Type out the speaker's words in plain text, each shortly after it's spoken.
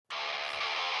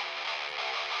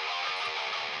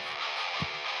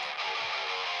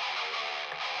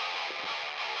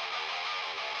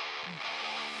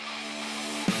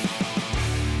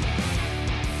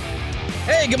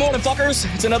Good morning,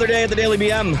 fuckers. It's another day at the Daily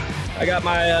BM. I got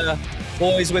my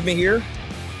boys with me here.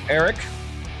 Eric.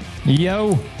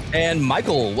 Yo. And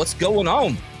Michael. What's going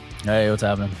on? Hey, what's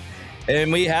happening?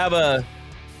 And we have a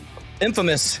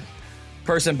infamous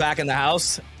person back in the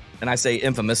house. And I say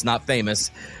infamous, not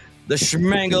famous. The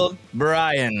Shmangled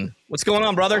Brian. What's going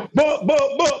on, brother?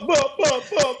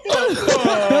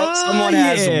 Someone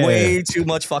has way too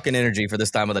much fucking energy for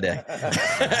this time of the day.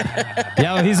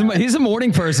 Yeah, he's a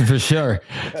morning person for sure.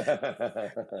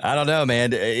 I don't know,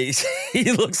 man.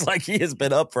 He looks like he has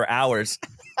been up for hours.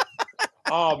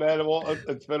 Oh, man, well,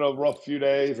 it's been a rough few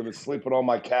days. I've been sleeping on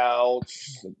my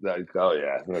couch. Oh,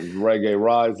 yeah. Reggae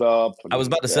rise up. I was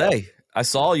about to say, I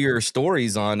saw your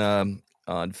stories on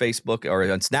Facebook or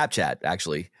on Snapchat,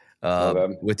 actually,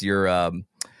 with your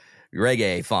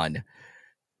reggae fun.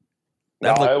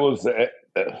 It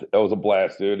was a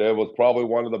blast, dude. It was probably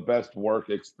one of the best work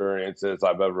experiences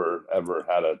I've ever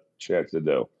had a chance to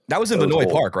do. That was in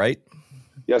Vinoy Park, right?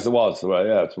 Yes, it was.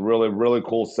 Yeah, it's a really, really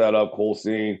cool setup, cool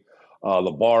scene.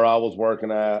 The bar I was working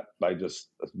at,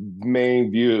 main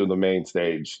view of the main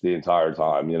stage the entire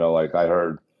time. You know, like I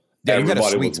heard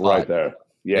everybody was spot. Right there.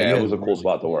 Yeah, it was a cool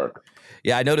spot to work.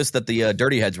 Yeah, I noticed that the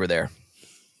Dirty Heads were there.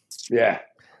 Yeah,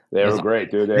 they were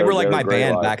great, dude. They were like my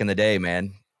band back in the day,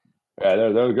 man. Yeah,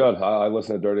 they're good. I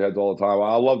listen to Dirty Heads all the time.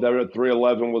 I loved that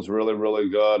 311 was really, really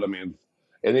good. I mean,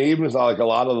 and even like a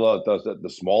lot of the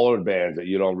smaller bands that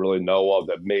you don't really know of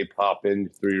that may pop in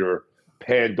through your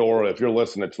Pandora if you're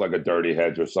listening to like a Dirty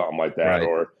Heads or something like that,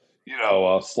 right.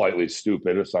 Or Slightly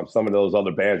Stupid or some of those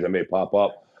other bands that may pop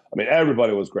up. I mean,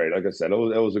 everybody was great. Like I said, it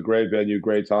was a great venue,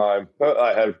 great time.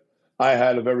 I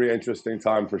had a very interesting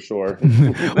time for sure.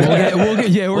 We're gonna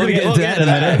get into that in a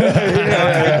minute.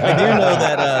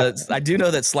 I do know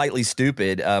that Slightly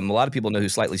Stupid. A lot of people know who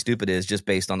Slightly Stupid is just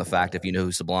based on the fact if you know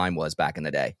who Sublime was back in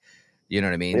the day. You know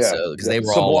what I mean? Yeah. So because they were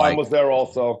Sublime all like, was there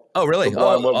also. Oh, really?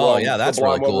 Yeah, that's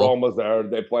Sublime really cool. Rome was there.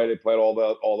 They played all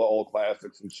the old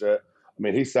classics and shit. I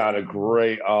mean, he sounded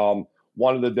great.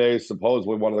 One of the days,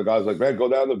 supposedly, one of the guys was like, man, go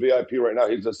down to VIP right now.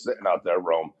 He's just sitting out there,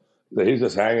 Rome. He's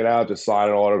just hanging out, just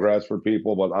signing autographs for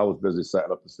people. But I was busy setting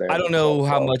up the stand. I don't know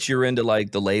how much you're into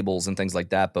like the labels and things like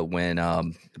that, but when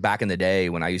back in the day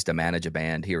when I used to manage a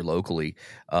band here locally,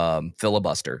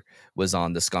 Filibuster was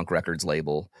on the Skunk Records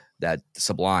label. That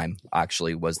Sublime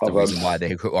actually was the reason why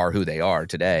they are who they are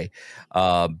today.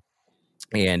 A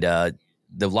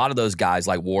lot of those guys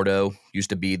like Wardo used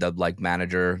to be the like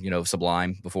manager, of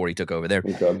Sublime before he took over there.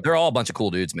 Okay. They're all a bunch of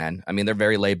cool dudes, man. I mean, they're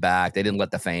very laid back. They didn't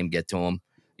let the fame get to them,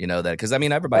 that because I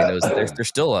mean, everybody knows that they're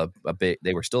still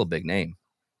they were still a big name.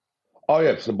 Oh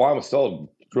yeah. Sublime was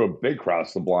still drew a big crowd.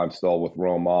 Sublime still with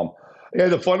Rome. Yeah.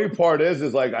 The funny part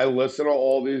is like, I listen to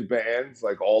all these bands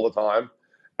like all the time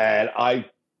and I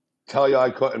tell you I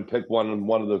couldn't pick one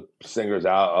of the singers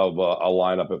out of a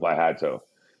lineup if I had to.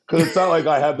 Because it's not like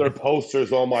I have their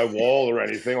posters on my wall or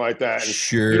anything like that. And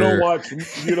sure. You don't watch,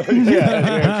 sure,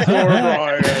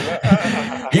 Brian.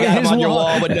 You got him on your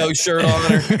wall with no shirt on.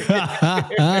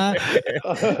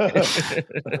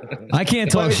 I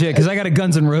can't talk shit because I got a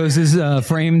Guns N' Roses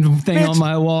framed thing on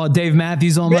my wall. Dave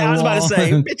Matthews on my wall. I was about to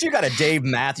say, bitch, you got a Dave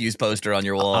Matthews poster on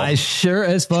your wall. I sure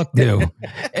as fuck do.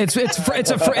 It's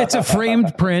a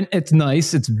framed print. It's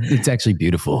nice. It's actually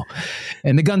beautiful.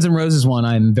 And the Guns N' Roses one,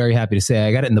 I'm very happy to say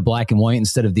I got it in the black and white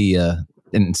instead of the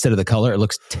color. It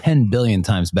looks 10 billion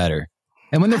times better.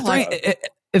 And when they're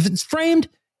if it's framed,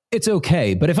 it's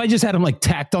okay. But if I just had them like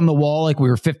tacked on the wall, like we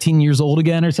were 15 years old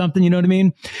again or something, you know what I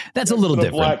mean? That's a little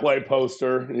different. Black light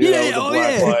poster. Yeah. What's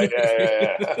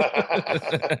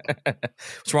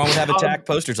wrong with having tacked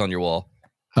posters on your wall?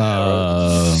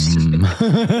 In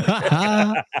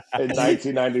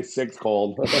 1996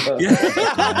 cold. They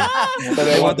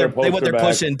want their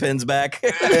push-in pins back.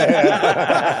 Eric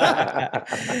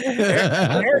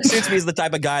suits me as the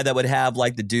type of guy that would have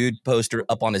like the dude poster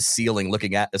up on his ceiling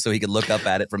looking at so he could look up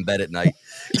at it from bed at night.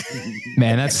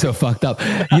 Man, that's so fucked up.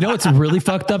 You know what's really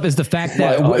fucked up is the fact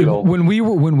that when we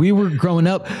were growing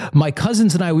up, my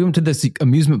cousins and we went to this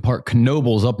amusement park,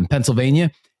 Knoebels, up in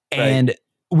Pennsylvania, and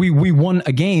we won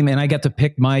a game and I got to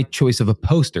pick my choice of a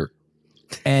poster.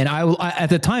 And I at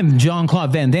the time,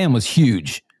 Jean-Claude Van Damme was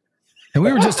huge. And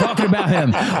we were just talking about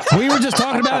him. We were just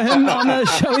talking about him on the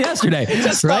show yesterday.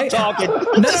 Just right? Stop talking.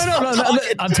 No.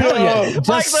 I'm telling you.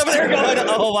 Mike's over there going,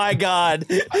 oh my God.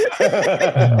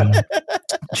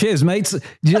 Cheers, mates.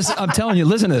 I'm telling you,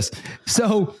 listen to this.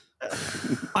 So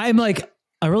I'm like,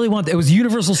 I really want it was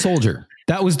Universal Soldier.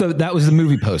 That was the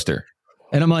movie poster.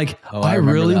 And I'm like, I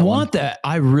really want that.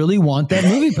 I really want that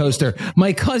movie poster.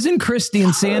 My cousin Christy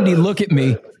and Sandy look at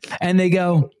me and they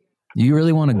go, You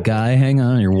really want a guy hanging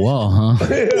on your wall, huh?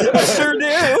 I sure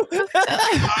do.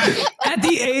 At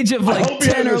the age of like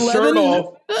 10 or 11.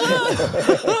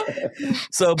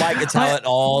 So, Mike, it's how it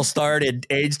all started,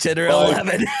 age 10 or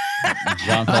 11.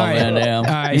 Jumped on Van Damme.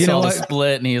 All right, He you know saw the what?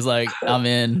 split and he was like, I'm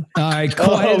in. All right,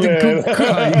 quiet.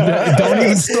 Don't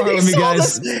even start with me,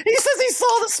 guys. He says he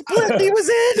saw the split. He was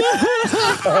in.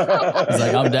 He's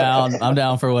like, I'm down. I'm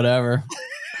down for whatever.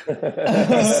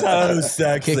 So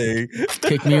sexy.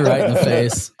 Kick me right in the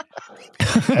face.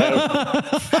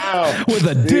 With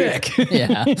a dick.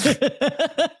 Yeah.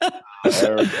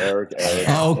 Eric.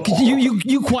 Oh,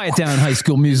 you quiet down, High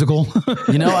School Musical.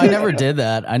 You know, I never did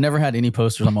that. I never had any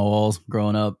posters on my walls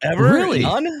growing up. Ever? Really?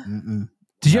 None? Mm-mm.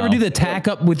 Did you ever do the tack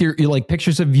up with your like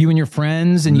pictures of you and your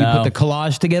friends and you No. put the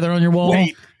collage together on your wall?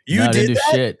 Wait, you I did didn't do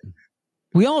that? shit.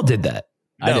 We all did that.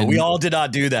 No, we all did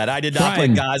not do that. I did not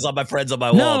Brian. put guys on my friends on my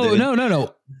wall. Dude.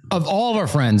 No. Of all of our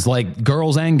friends, like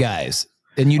girls and guys.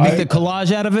 And you make the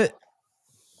collage out of it?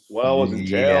 When I was in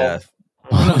jail. Yeah.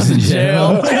 When I was in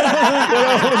jail.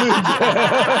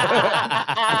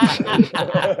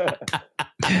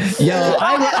 Yo,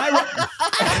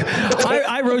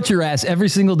 I wrote your ass every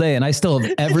single day, and I still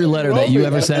have every letter that you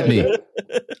ever sent me. You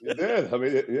did. I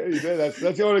mean, yeah, you did. That's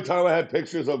the only time I had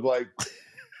pictures of like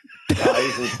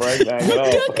guys and Frank hanging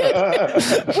out.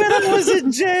 When I was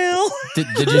in jail.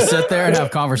 Did you sit there and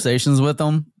have conversations with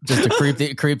them just to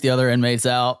creep the other inmates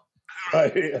out?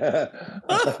 Right.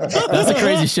 That's the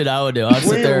crazy shit I would do. I'd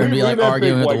sit there and be like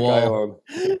arguing with the wall.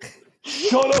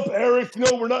 Shut up, Eric.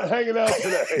 No, we're not hanging out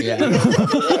today. Yeah.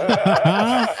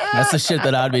 That's the shit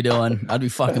that I'd be doing. I'd be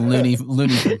fucking loony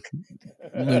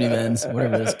bins,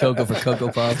 whatever it is, Cocoa for Cocoa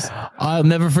Puffs. I'll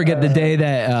never forget the day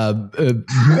that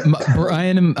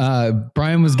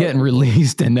Brian was getting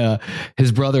released, and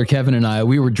his brother Kevin and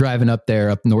we were driving up there,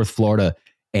 up North Florida,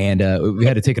 and we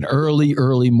had to take an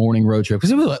early morning road trip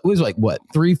because it was like what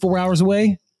 3-4 hours away.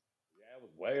 Yeah, it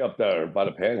was way up there by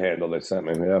the Panhandle. They sent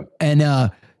me. Yeah,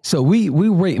 and so we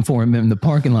were waiting for him in the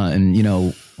parking lot, and you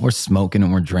know we're smoking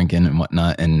and we're drinking and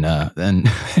whatnot, and then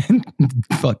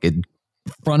fucking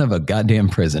front of a goddamn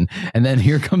prison, and then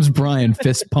here comes Brian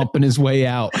fist pumping his way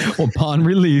out upon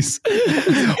release.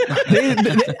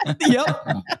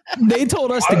 They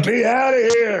told us to get out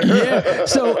of here. Yeah.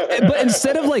 So, but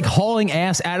instead of like hauling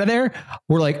ass out of there,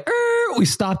 we're like, we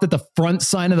stopped at the front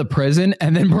sign of the prison,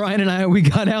 and then Brian and we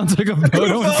got out and took a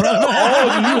photo in front of it. Oh,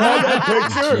 you had that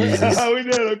picture? We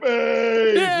did it.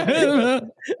 Hey. Yeah.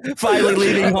 Finally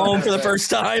leaving home for the first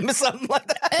time, something like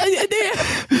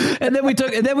that. And then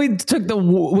we took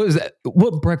what was that?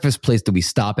 What breakfast place did we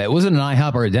stop at? It wasn't an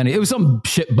IHOP or a Denny. It was some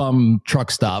shit bum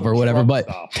truck stop or whatever, but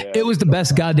it was the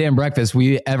best goddamn breakfast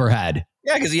we ever had.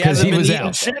 Yeah, because he hasn't been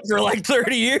eating shit for like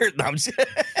 30 years. No, I'm just...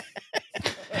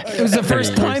 It was the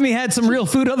first time he had some real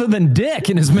food other than dick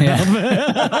in his mouth.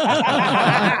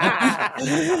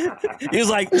 She's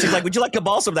like, would you like a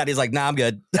balsam? That he's like, nah, I'm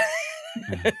good.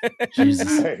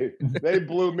 Jesus. Hey, they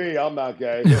blew me. I'm not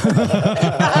gay.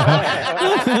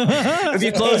 If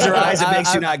you close your eyes, it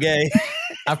makes you not gay.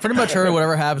 I've pretty much heard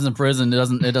whatever happens in prison,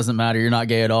 it doesn't matter. You're not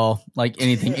gay at all. Like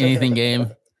anything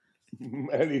game.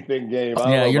 Anything game.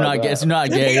 Yeah, you're not gay. It's not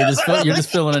gay. You're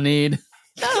just feeling a need.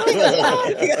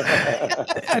 I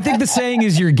think the saying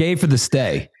is you're gay for the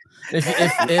stay.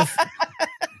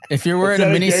 If you're wearing a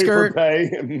miniskirt,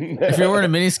 if you're wearing a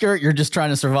miniskirt, you're just trying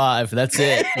to survive. That's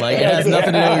it. Like it has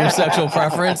nothing to do with your sexual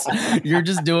preference. You're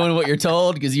just doing what you're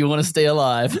told because you want to stay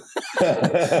alive.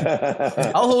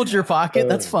 I'll hold your pocket.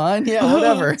 That's fine. Yeah,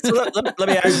 whatever. So let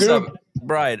me ask you something,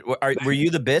 Brian. Were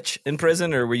you the bitch in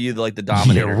prison, or were you like the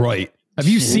dominator? Yeah, right. Have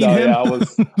you seen him? Yeah,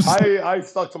 I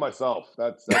stuck to myself.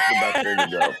 That's the best thing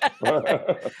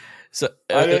to do. So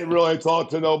I didn't really talk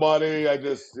to nobody. I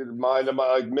just didn't mind them.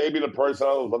 Like maybe the person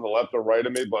was on the left or right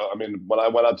of me, but I mean, when I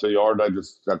went out to the yard, I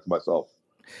just stuck to myself.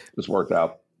 Just worked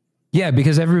out. Yeah,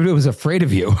 because everybody was afraid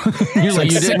of you. You're like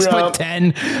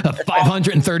 6'10",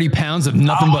 530 pounds of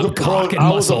nothing but cock and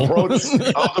muscle. I was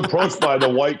approached by the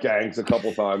white gangs a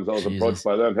couple times. I was approached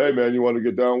by them. Hey, man, you want to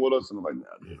get down with us? And I'm like,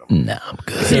 nah, I'm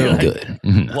good. I'm good.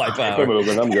 White power. Keep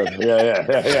moving. I'm good.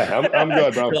 Yeah. I'm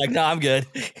good, bro. You're like, no, I'm good.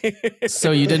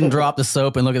 So you didn't drop the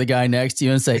soap and look at the guy next to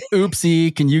you and say,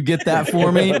 "Oopsie, can you get that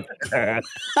for me?"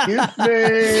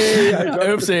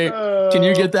 Oopsie, can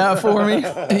you get that for me?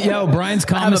 Yo, Brian's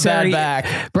commissary.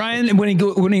 Back. Brian,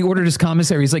 when he ordered his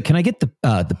commissary, he's like, "Can I get the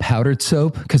powdered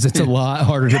soap? Because it's a lot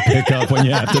harder to pick up when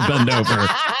you have to bend over."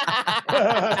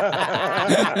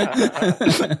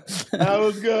 That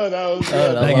was good.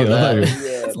 Thank you.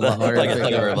 Thank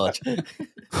you very much.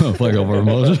 Flag over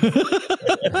emotion.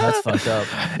 That's fucked up.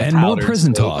 And more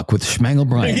prison talk with Shmangled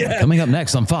Brian coming up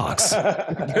next on Fox.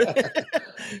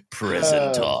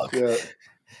 Prison talk. Yeah.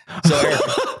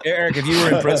 So, Eric, if you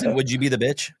were in prison, would you be the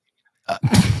bitch?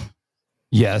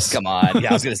 Yes. Come on.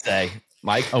 Yeah, I was gonna say,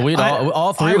 Mike. Oh, we'd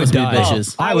all three of us be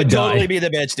bitches. I would totally be the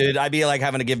bitch, dude. I'd be like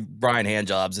having to give Brian hand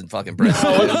jobs in fucking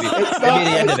prison. It'd be the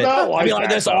end of it. I'd be like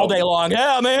this all day long.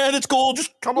 Yeah, man, it's cool.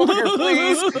 Just come over here,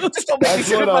 please. Just don't make me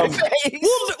shit in my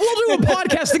face. We'll do a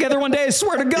podcast together one day. I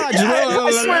swear to God.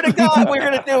 I swear to God, we're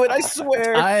gonna do it. I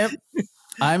swear.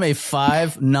 I'm a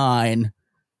 5'9"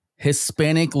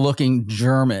 Hispanic-looking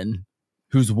German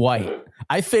who's white.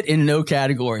 I fit in no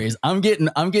categories. I'm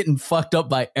getting fucked up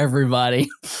by everybody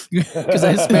because the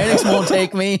Hispanics won't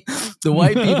take me. The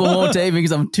white people won't take me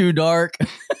because I'm too dark.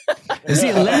 Is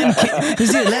he Latin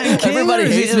kid?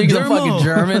 Everybody hates me because I'm fucking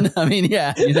German. I mean,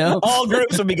 yeah, you know. All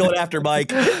groups would be going after Mike.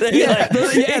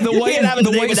 The white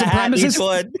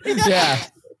supremacists. Yeah.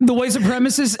 The white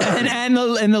supremacists and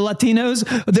the Latinos,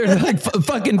 they're like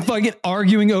fucking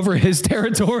arguing over his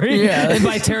territory. Yeah. And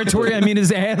by territory, I mean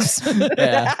his ass.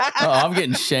 Yeah. Oh, I'm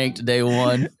getting shanked day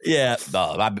one. Yeah.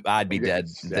 No, I'd be dead.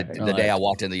 The day I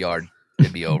walked in the yard,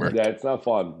 it'd be over. Yeah, it's not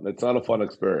fun. It's not a fun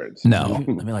experience. No. I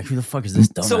mean, like, who the fuck is this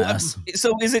dumbass?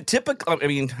 So is it typical? I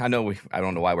mean, I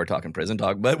don't know why we're talking prison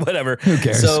talk, but whatever. Who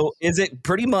cares? So is it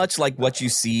pretty much like what you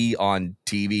see on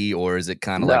TV, or is it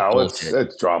kind of like bullshit?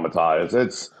 it's dramatized.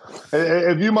 It's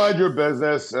if you mind your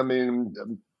business. I mean,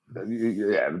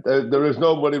 there is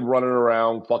nobody running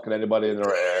around fucking anybody in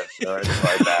their ass or anything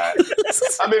like that.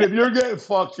 I mean, if you're getting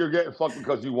fucked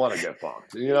because you want to get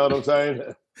fucked. You know what I'm saying?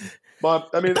 But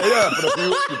I mean, yeah. But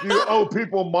if you owe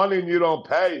people money and you don't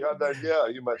pay, then yeah,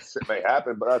 it may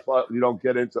happen. But that's why you don't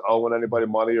get into owing anybody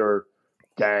money or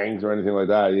gangs or anything like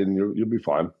that, and you'll be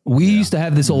fine. We used to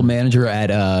have this old manager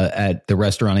at the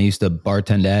restaurant I used to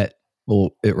bartend at.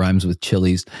 Well, it rhymes with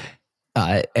Chili's.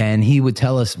 And he would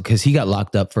tell us, because he got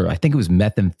locked up for, I think it was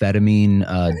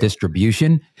methamphetamine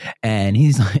distribution. And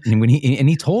he's like, and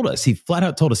he told us, he flat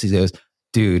out told us, he goes,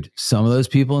 dude, some of those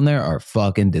people in there are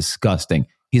fucking disgusting.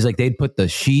 He's like, they'd put the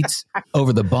sheets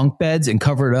over the bunk beds and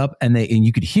cover it up, and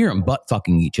you could hear them butt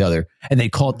fucking each other, and they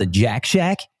call it the Jack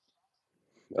Shack.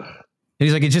 And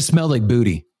he's like, it just smelled like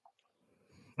booty.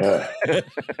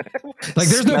 Like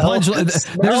there's no punchline.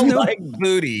 There's no like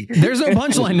booty. There's no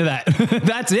punchline to that.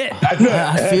 That's it. I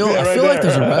feel like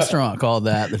there's a restaurant called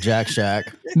that, the Jack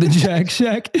Shack. The Jack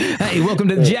Shack. Hey, welcome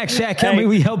to the Jack Shack. How may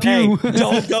we help you?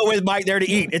 Don't go with Mike there to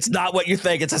eat. It's not what you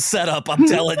think. It's a setup. I'm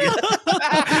telling you.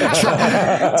 That's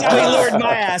how he lured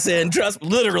my ass in. Trust,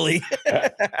 literally.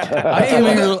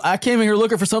 I came in here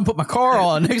looking for something to put my car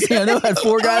on. Next thing I know, I had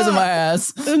 4 guys in my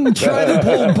ass. Try the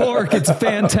pulled pork. It's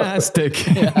fantastic.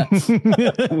 Yeah. Oh,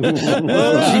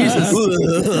 Jesus.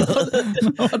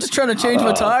 I'm just trying to change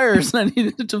my tires and I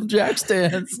needed some jack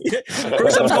stands.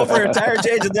 First I was going for a tire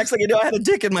change, and next thing you know, I had a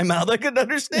dick in my mouth. I couldn't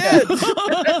understand.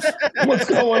 What's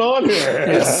going on here?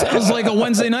 It sounds like a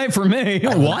Wednesday night for me.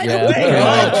 What?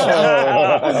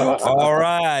 Yeah. All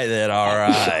right, then. All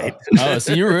right. Oh,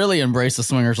 so you really embrace the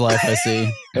swingers life, I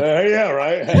see. Yeah,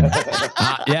 right.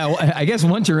 Yeah, well, I guess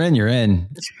once you're in, you're in.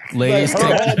 Ladies,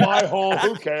 her hole, my hole.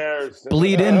 Who cares?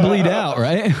 Bleed in, bleed out,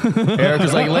 right? Eric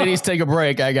was like, "Ladies, take a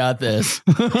break. I got this."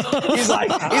 He's like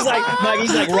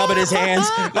rubbing his hands.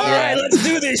 All right, let's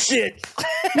do this shit.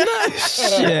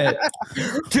 Shit.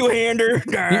 Two-hander.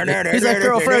 He's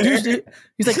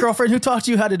like, girlfriend, who taught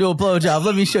you how to do a blowjob?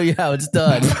 Let me show you how it's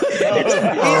done. He's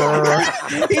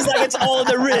like, it's all in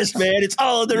the wrist, man. It's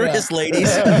all in the wrist,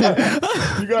 ladies.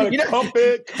 You gotta cup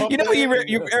it.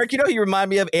 Eric, you remind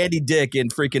me of Andy Dick in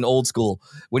freaking Old School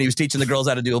when he was teaching the girls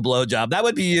how to do a blowjob. That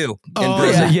would be you in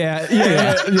prison. Yeah,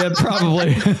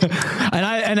 probably.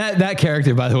 And that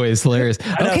character, by the way, is hilarious.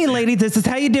 Okay, lady, this is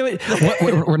how you do it.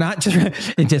 We're not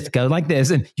just go like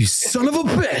this, and you son of a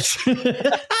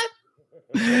bitch.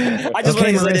 I just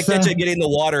went into the kitchen getting the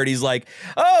water, and he's like,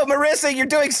 "Oh, Marissa, you're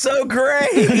doing so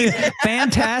great,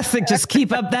 fantastic! Just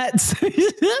keep up that."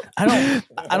 I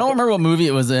don't remember what movie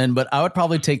it was in, but I would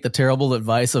probably take the terrible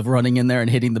advice of running in there and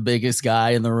hitting the biggest guy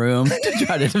in the room to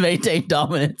try to maintain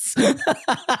dominance.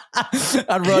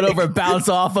 I'd run over and bounce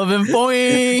off of him.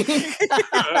 Boing!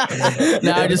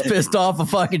 Now I just pissed off a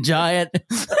fucking giant.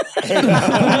 and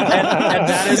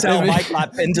that is how Mike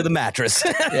got into the mattress.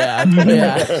 Yeah.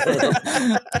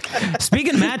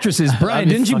 Speaking of mattresses, Brian,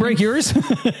 didn't you break yours?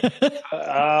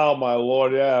 Oh my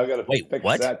Lord! Yeah, I gotta fix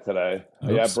what? that today.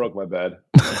 Oops. Yeah, I broke my bed.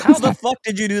 How the fuck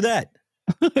did you do that?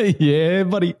 Yeah,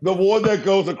 buddy. The one that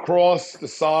goes across the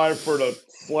side for the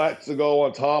slats to go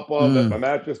on top of it. My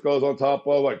mattress goes on top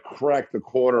of. I cracked the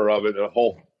corner of it. The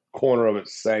whole corner of it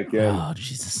sank in. Oh,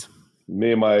 Jesus.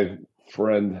 Me and my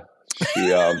friend,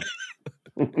 she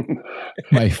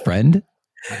My friend?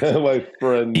 my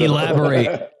friend.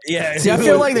 Elaborate. Yeah. See, I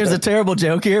feel like there's a terrible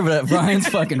joke here, but Brian's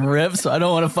fucking ripped, so I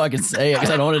don't want to fucking say it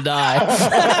because I don't want to die.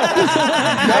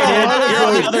 Hey, dude, you're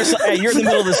on the other side. Hey, you're in the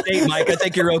middle of the state, Mike. I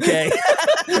think you're okay.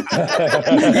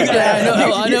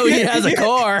 Yeah, I know he has a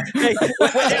car. Hey,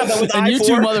 with And you I-4,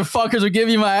 two motherfuckers will give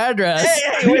you my address.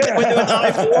 Hey, with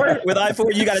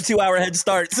I-4, you got a 2-hour head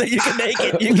start, so you can make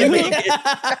it. You can make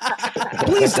it.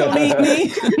 Please don't eat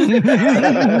me.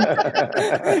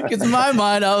 Because in my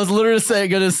mind, I was literally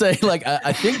going to say, like,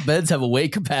 I think beds have a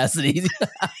weight capacity.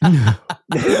 Mike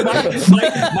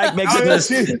makes it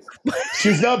this.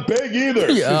 She's not big either.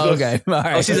 Okay. All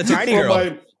right. Oh, she's a tiny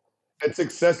girl. It's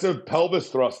excessive pelvis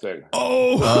thrusting.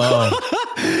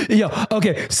 Yeah.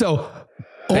 Okay. So,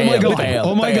 Bam, my God. bam,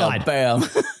 Oh my bam, God. Bam.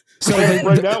 So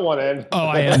Bring that one in. Oh,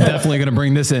 I am definitely going to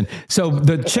bring this in. So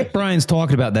the chick Brian's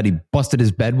talking about that he busted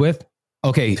his bed with.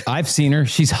 Okay. I've seen her.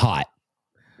 She's hot,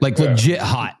 like legit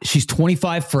hot. She's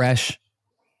 25 fresh.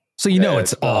 So,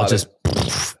 it's all just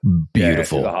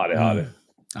beautiful. Yeah, hottie.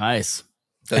 Nice.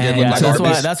 So And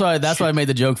That's why I made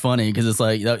the joke funny, because it's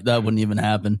like that wouldn't even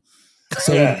happen.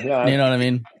 So, you know what I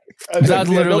mean?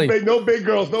 Literally, no big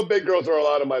girls are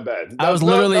allowed in my bed. I was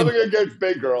literally nothing against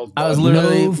big girls. I was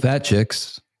literally no fat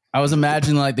chicks. I was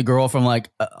imagining like the girl from like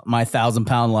My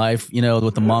 1,000-Pound Life,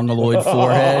 with the mongoloid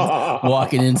forehead,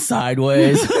 walking in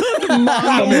sideways,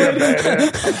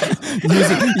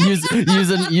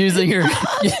 using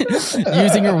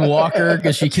her walker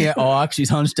because she can't walk. She's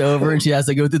hunched over and she has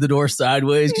to go through the door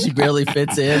sideways because she barely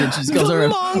fits in, and she just goes over.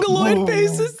 Mongoloid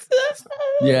faces.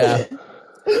 Yeah.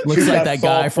 Looks like that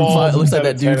guy from looks like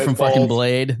that dude from fucking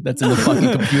Blade that's in the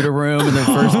fucking computer room in the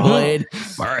first Blade.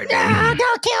 All right. No,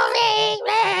 don't kill me.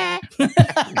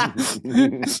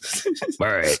 All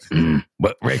right.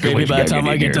 But Maybe by the time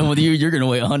I get done with you, you're going to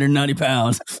weigh 190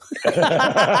 pounds.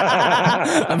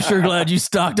 I'm sure glad you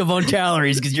stocked up on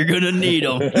calories because you're going to need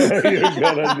them. You're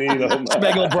gonna need them.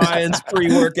 Shmangled Brian's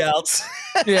pre-workouts.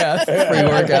 Yeah, free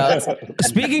workouts.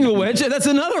 Speaking of which, that's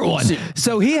another one.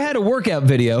 So he had a workout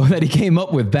video that he came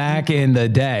up with back in the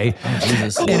day.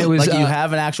 Jesus. And it was like you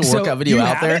have an actual workout video You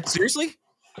out have there? it? Seriously?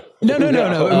 No.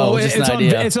 Oh, just an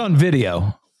idea. It's on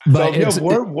video. But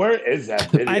where is that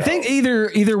video? I think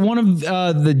either one of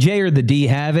the J or the D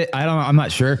have it. I'm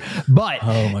not sure. But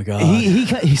Oh my God.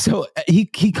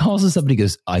 he calls us up and he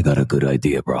goes, "I got a good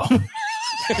idea, bro."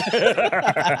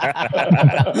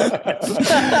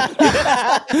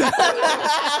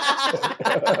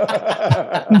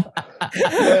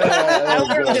 I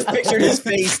literally just pictured his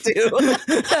face too.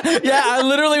 Yeah, I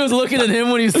literally was looking at him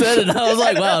when he said it. And I was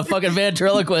like, wow, fucking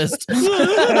ventriloquist.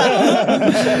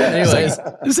 Anyways.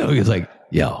 So he was like,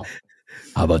 "Yo,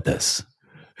 how about this?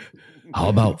 How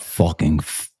about fucking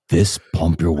fist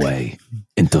pump your way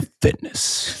into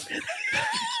fitness?"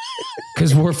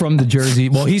 Because we're from the Jersey.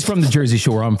 Well, he's from the Jersey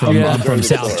Shore. I'm from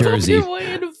South Jersey.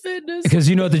 Because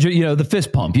the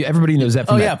fist pump. Everybody knows that.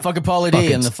 Oh yeah, fucking Pauly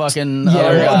D and the fucking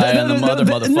other guy and the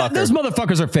motherfucker. Those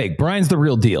motherfuckers are fake. Brian's the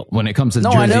real deal when it comes to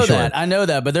Jersey Shore. I know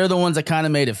that, but they're the ones that kind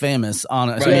of made it famous on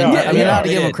it. Right. I mean, not to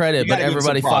give them credit, but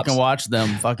everybody fucking watched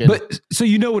them. Fucking. But so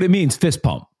you know what it means, fist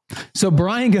pump. So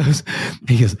Brian goes,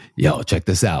 "Yo, check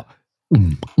this out."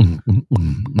 It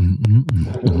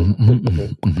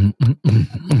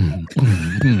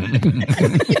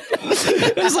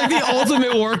was like the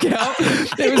ultimate workout.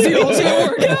 It was the ultimate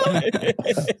workout.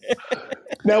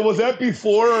 Now, was that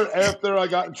before or after I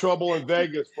got in trouble in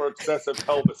Vegas for excessive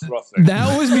pelvis thrusting?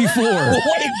 That was before.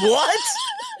 Wait, what?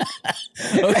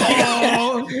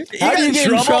 How do you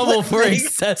get in trouble for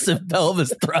excessive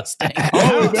pelvis thrusting?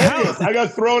 Oh, in Vegas. I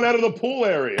got thrown out of the pool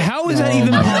area. How is that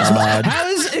even possible? How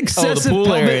is excessive the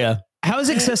pool area? How is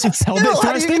excessive pelvic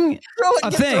thrusting a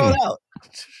thing?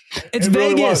 It's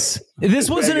Vegas. This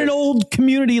wasn't an old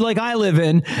community like I live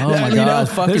in. Oh my God,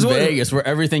 fucking Vegas, where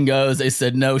everything goes. They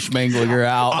said, "No, Shmangle, you're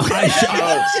out."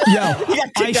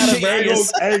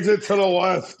 Exit to the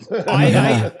left.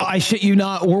 I shit you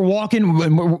not. We're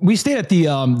walking. We stayed at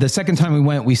the second time we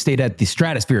went. We stayed at the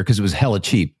Stratosphere because it was hella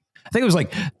cheap. I think it was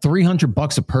like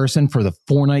 $300 a person for the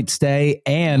 4-night stay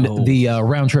and the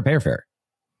round trip airfare.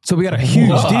 So we got a huge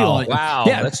deal. Wow,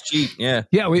 yeah, that's cheap. Yeah,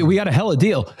 we got a hella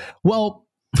deal. Well.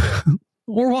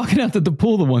 We're walking out to the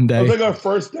pool the one day. It was like our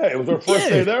first day. It was our first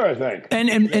day there, I think.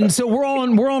 And so we're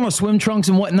on our swim trunks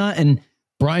and whatnot. And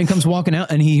Brian comes walking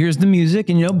out and he hears the music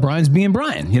and, Brian's being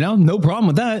Brian, no problem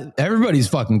with that. Everybody's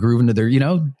fucking grooving to their,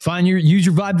 use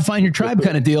your vibe to find your tribe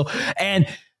kind of deal. And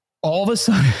all of a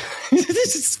sudden,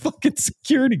 this fucking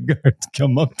security guards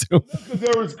come up to him.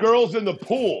 There was girls in the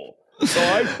pool. So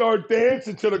I start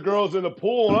dancing to the girls in the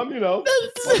pool, and I'm,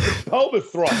 like pelvis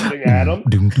thrusting at them,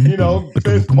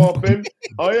 fist pumping.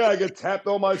 Oh yeah, I get tapped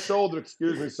on my shoulder.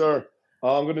 Excuse me, sir.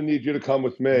 I'm going to need you to come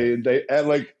with me. And they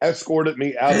escorted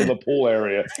me out of the pool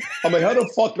area. I'm like, how the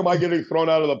fuck am I getting thrown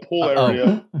out of the pool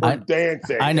area for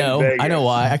dancing? I know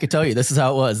why. I could tell you. This is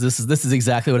how it was. This is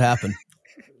exactly what happened.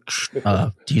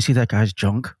 Do you see that guy's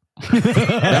junk? That's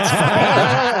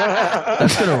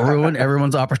going to ruin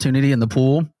everyone's opportunity in the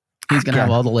pool. He's going to have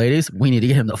all the ladies. We need to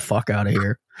get him the fuck out of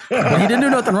here. But he didn't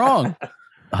do nothing wrong.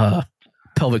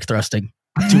 Pelvic thrusting.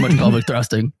 Too much pelvic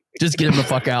thrusting. Just get him the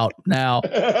fuck out now.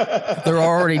 They're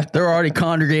already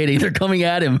congregating. They're coming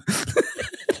at him.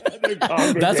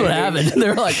 That's what happened.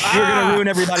 They're like, you're gonna ruin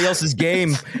everybody else's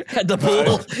game at the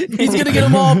pool. He's gonna get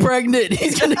them all pregnant.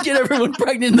 He's gonna get everyone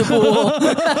pregnant in the pool.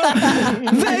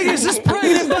 Vegas is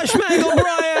pregnant by Shmangled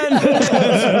Brian.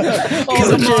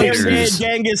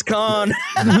 Genghis Khan.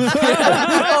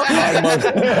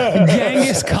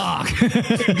 Genghis cock.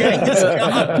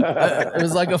 It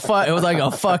was like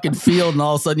a fucking field, and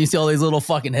all of a sudden you see all these little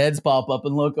fucking heads pop up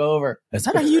and look over. Is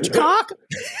that a huge cock?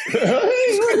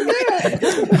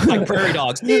 Like prairie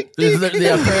dogs. Prairie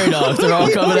dogs. They're all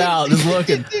coming out, just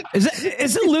looking.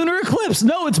 Is it lunar eclipse?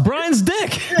 No, it's Brian's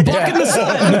dick blocking the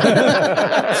sun.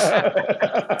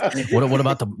 What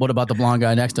about the blonde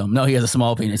guy next to him? No, he has a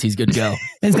small penis. He's good to go.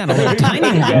 He's got a little tiny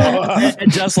one.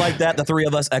 And just like that, the three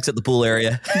of us exit the pool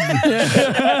area.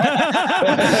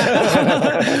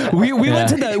 we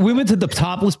went to the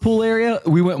topless pool area.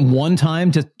 We went one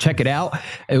time to check it out.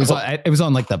 It was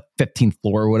on like the 15th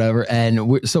floor or whatever, and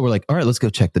we're like, all right, let's go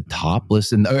check the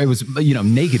topless, and it was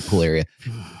naked pool area.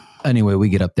 Anyway, we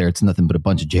get up there, it's nothing but a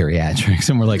bunch of geriatrics,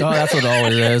 and we're like, oh, that's what it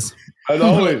always is.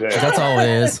 That's all it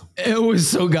is. It was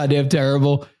so goddamn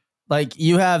terrible. Like,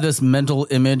 you have this mental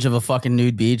image of a fucking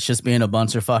nude beach just being a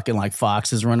bunch of fucking like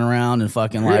foxes running around and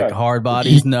fucking like hard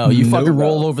bodies. No, you fucking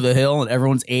roll over the hill and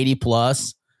everyone's 80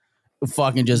 plus.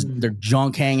 Fucking just their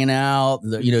junk hanging out.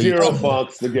 Zero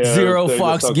fucks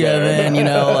given.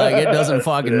 Like it doesn't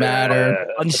fucking matter.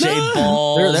 Unshaved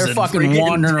balls. They're fucking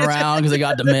wandering around because they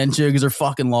got dementia because they're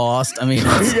fucking lost. I mean,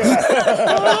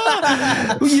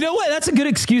 you know what? That's a good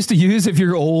excuse to use if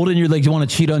you're old and you're like, you want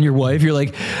to cheat on your wife. You're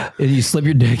like, and you slip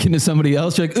your dick into somebody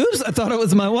else. You're like, oops, I thought it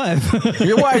was my wife.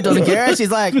 Your wife doesn't care. She's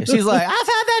like, I've had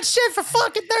that shit for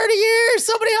fucking 30 years.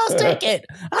 Somebody else take it.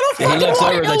 I don't fucking he looks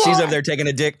want over it no like she's more. over there taking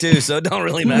a dick too. So it don't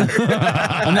really matter.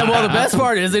 And then, the best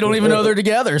part is they don't even know they're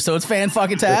together, so it's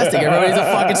fan-fucking-tastic. Everybody's a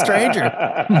fucking stranger.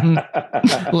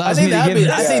 I think that'd be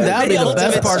the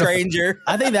best part.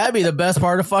 I think that'd be the best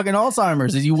part of fucking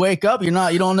Alzheimer's. Is you wake up, you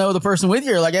don't know the person with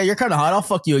you. You're like, yeah, you're kind of hot. I'll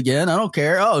fuck you again. I don't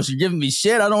care. Oh, so you're giving me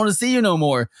shit. I don't want to see you no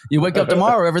more. You wake up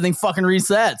tomorrow, everything fucking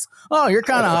resets. Oh, you're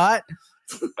kind of hot.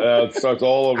 It starts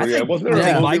all over again. Wasn't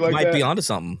there a movie like might that? be onto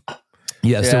something.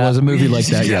 Yes, there was a movie like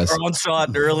that. Yes, on shot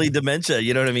early dementia.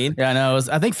 You know what I mean? Yeah, I know.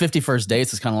 I think 50 First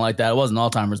Dates is kind of like that. It wasn't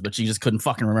Alzheimer's, but she just couldn't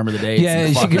fucking remember the dates. Yeah,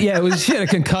 she had a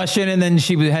concussion and then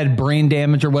she had brain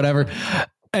damage or whatever.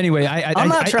 Anyway, I'm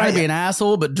not trying to be an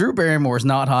asshole, but Drew Barrymore is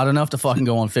not hot enough to fucking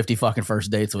go on 50 fucking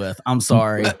first dates with. I'm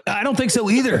sorry. I don't think so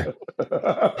either.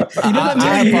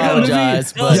 I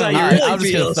apologize, but I'm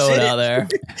just going to throw it out there.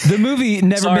 The movie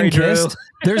Never Been Kissed,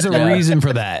 there's a reason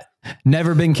for that.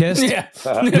 Never been kissed? Yeah.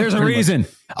 There's a reason.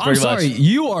 I'm sorry.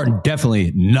 You are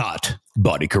definitely not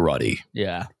body karate.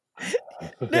 Yeah.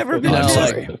 Never been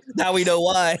kissed. Now we know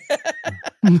why.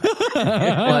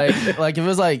 like if it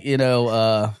was like,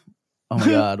 oh my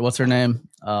God, what's her name?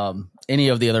 Any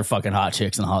of the other fucking hot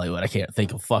chicks in Hollywood. I can't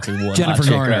think of fucking one Jennifer hot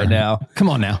chick Garner right now. Come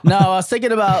on now. No, I was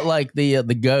thinking about like the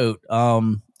goat.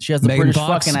 She has the Megan British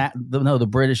Fox? the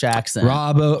British accent.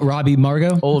 Robbie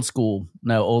Margot? Old school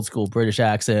British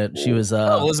accent. She was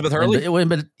Elizabeth Hurley. Her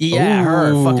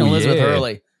fucking Elizabeth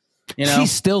Hurley.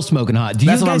 She's still smoking hot. Do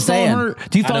you guys follow her?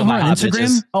 Do you follow her on Instagram?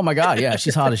 Bitches. Oh my God, yeah,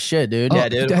 she's hot as shit, dude. Yeah,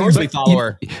 dude. Of course we follow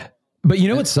her. But you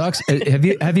know what sucks?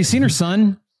 Have you seen her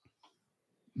son?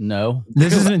 No,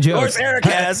 this isn't a joke. Of course, Eric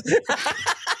has.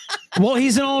 Well,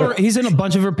 he's in a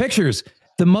bunch of her pictures.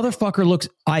 The motherfucker looks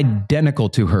identical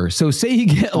to her. So say you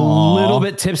get a little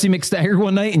bit tipsy McStagger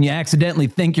one night and you accidentally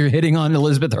think you're hitting on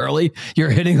Elizabeth Hurley.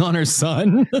 You're hitting on her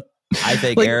son. I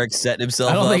think Eric's setting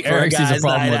himself up. I don't think Eric sees a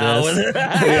problem with this.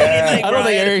 I don't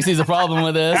think Eric sees a problem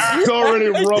with this. Eric's already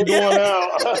rubbed one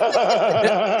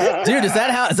out. Dude, is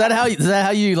that how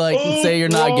you like say you're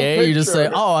not gay? Picture. You just say,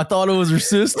 "Oh, I thought it was her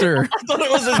sister." I thought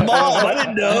it was his mom. I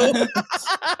didn't know.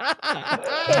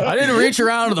 I didn't reach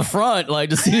around to the front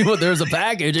like to see what there's a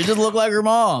package. It just looked like her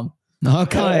mom.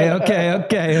 Okay.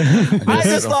 I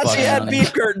just thought she had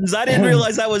beef curtains. I didn't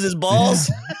realize that was his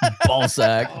balls. Ball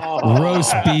sack.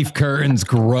 Roast beef curtains,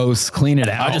 gross. Clean it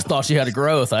out. I just thought she had a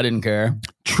growth. I didn't care.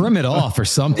 Trim it off or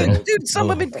something. Dude, some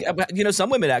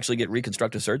women actually get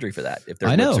reconstructive surgery for that if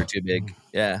their lips are too big.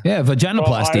 Yeah,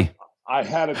 vaginoplasty. Well, I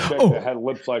had a chick that had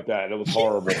lips like that, and it was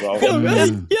horrible, bro. He's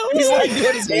like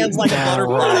doing his hands like a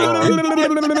butterfly.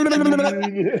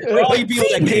 For all you people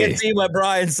that can't see what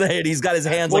Brian's saying, he's got his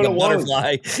hands like a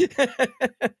butterfly.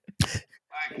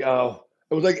 It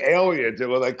was like aliens. It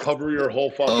would like cover your whole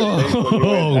fucking face when you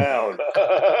went down.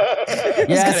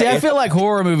 Yeah, see, I feel like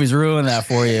horror movies ruin that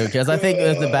for you because I think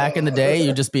that back in the day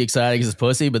you'd just be excited because it's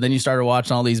pussy, but then you started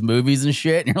watching all these movies and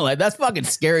shit, and you're like, "That's fucking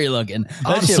scary looking."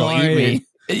 That shit will eat me.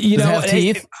 You know, have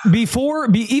teeth?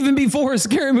 Even before a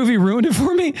scary movie ruined it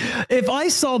for me, if I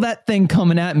saw that thing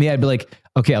coming at me, I'd be like,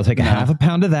 okay, I'll take a half a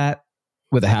pound of that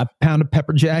with a half pound of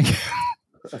pepper jack.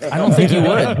 I don't think you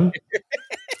would.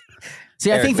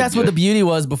 See, I think that's what the beauty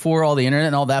was before all the internet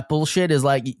and all that bullshit is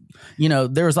like, you know,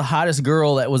 there was the hottest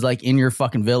girl that was like in your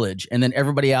fucking village and then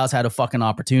everybody else had a fucking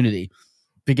opportunity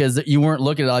because you weren't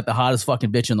looking at like the hottest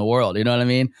fucking bitch in the world. You know what I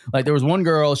mean? Like there was one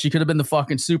girl, she could have been the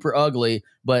fucking super ugly,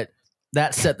 but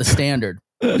that set the standard,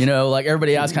 you know, like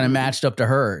everybody else kind of matched up to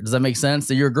her. Does that make sense?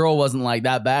 So your girl wasn't like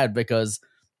that bad because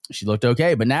she looked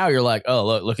okay. But now you're like, oh,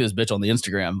 look at this bitch on the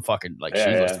Instagram. Fucking like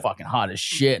she looks fucking hot as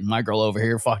shit. And my girl over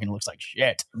here fucking looks like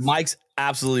shit. Mike's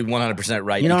absolutely 100%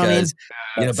 right. You know because,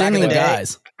 what I mean? Same thing with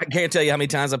guys. I can't tell you how many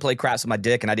times I played craps with my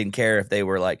dick and I didn't care if they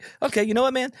were like, okay, you know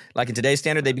what, man? Like in today's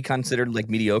standard, they'd be considered like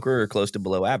mediocre or close to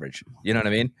below average. You know what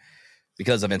I mean?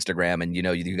 Because of Instagram and, you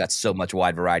know, you got so much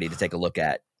wide variety to take a look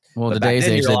at. Well, today's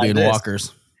age, they'd be in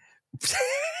walkers.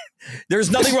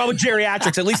 There's nothing wrong with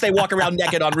geriatrics. At least they walk around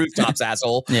naked on rooftops,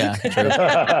 asshole. Yeah,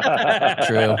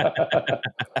 true.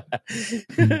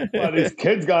 Well, these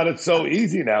kids got it so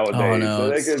easy nowadays. Oh, no, so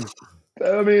they can.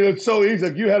 I mean, it's so easy.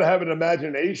 Like you had to have an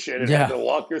imagination and have to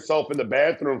lock yourself in the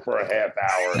bathroom for a half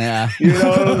hour. Yeah, you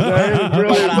know what I'm saying?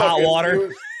 Really hot water.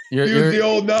 Use the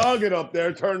old noggin up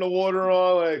there, turn the water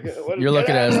on. Like you're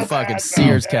looking at a fucking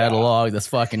Sears catalog that's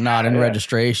fucking not in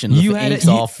registration. The ink's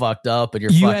all fucked up, and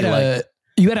you're fucking like.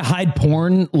 You had to hide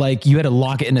porn, like you had to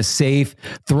lock it in a safe,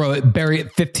 throw it, bury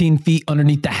it 15 feet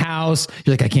underneath the house.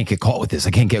 You're like, I can't get caught with this.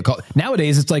 I can't get caught.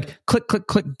 Nowadays, it's like click,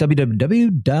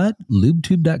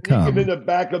 www.lubetube.com. You come in the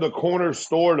back of the corner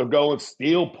store to go and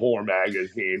steal porn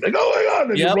magazines. Like, oh my God.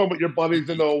 And you run with your buddies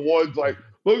in the woods like,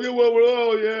 look at what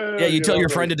we're, Yeah, you tell your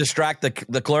friend to distract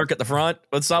the clerk at the front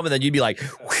with something, then you'd be like,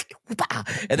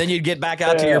 and then you'd get back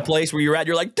out to your place where you're at.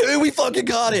 You're like, dude, we fucking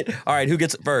got it. All right, who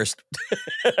gets it first?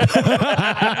 Kids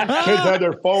had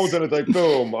their phones and it's like,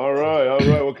 boom. All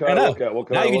right. What can I look at?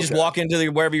 Now you can just walk into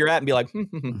wherever you're at and be like,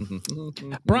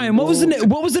 Brian, what was the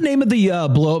name of the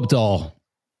blow up doll?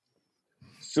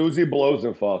 Susie Blows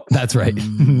and Fucks. That's right.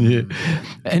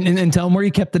 and tell them where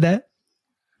you kept it at.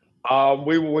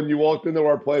 When you walked into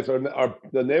our place, the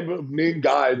name of me and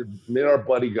our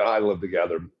buddy Guy lived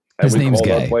together. And His name's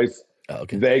Guy. Our place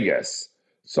Vegas.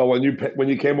 So when you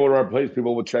came over to our place,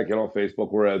 people would check in on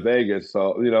Facebook. We're at Vegas,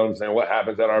 so you know what I'm saying. What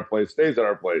happens at our place stays at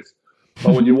our place.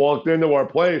 But when you walked into our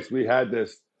place, we had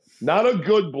this not a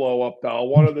good blow up doll,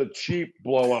 one of the cheap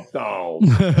blow up dolls,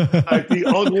 like the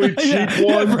ugly cheap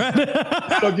ones.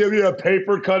 They'll give you a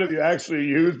paper cut if you actually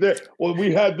used it. Well,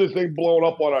 we had this thing blown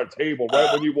up on our table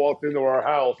right when you walked into our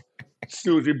house.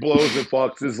 Susie Blows and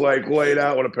Fucks is like laid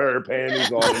out with a pair of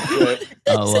panties on and shit.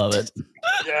 I love it.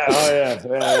 Yeah.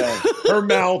 Her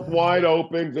mouth wide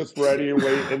open, just ready and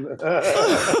waiting.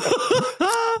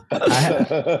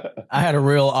 I had a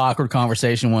real awkward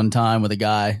conversation one time with a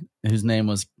guy whose name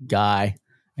was Guy,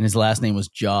 and his last name was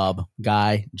Job.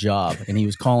 Guy Job, and he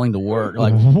was calling to work,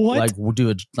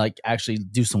 actually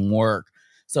do some work.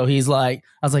 So I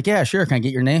was like, yeah, sure. Can I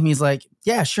get your name? He's like,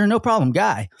 yeah, sure. No problem.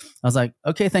 Guy. I was like,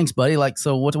 okay, thanks, buddy. Like,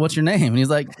 so what's your name? And he's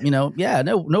like, yeah,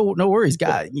 no worries.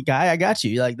 Guy, I got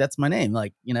you. Like, that's my name.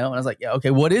 Like, and I was like, yeah,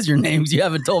 okay, what is your name? Because you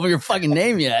haven't told me your fucking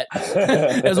name yet.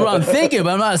 That's what I'm thinking,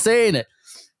 but I'm not saying it.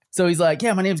 So he's like,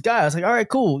 yeah, my name's Guy. I was like, all right,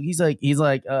 cool. He's like,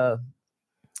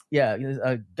 yeah,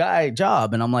 a Guy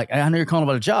Job. And I'm like, I know you're calling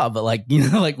about a job, but like,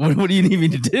 what do you need me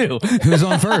to do? Who's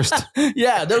on first?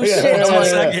 Yeah, no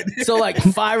shit. So like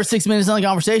 5 or 6 minutes in the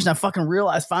conversation, I fucking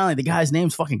realized finally the guy's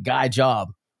name's fucking Guy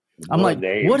Job. I'm like,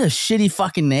 what a shitty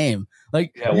fucking name.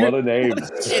 Like, yeah, what a name.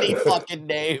 Shitty fucking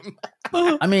name.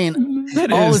 I mean,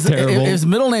 that is terrible. His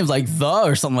middle name's like the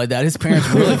or something like that. His parents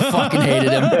really fucking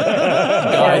hated him.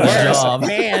 Guy job.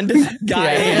 Guy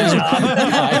hand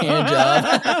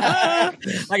job.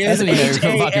 Like, that's what you know,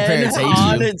 fucking parents hate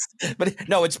you. But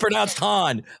no, it's pronounced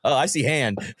Han. Oh, I see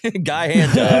hand. Guy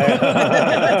hand job.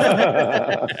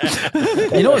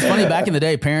 You know what's funny? Back in the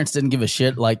day, parents didn't give a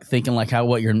shit, like thinking like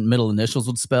what your middle initials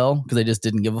would spell because they just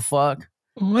didn't give a fuck.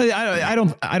 Well, I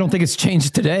don't think it's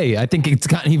changed today. I think it's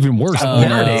gotten even worse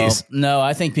nowadays. No,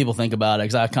 I think people think about it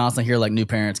because I constantly hear like new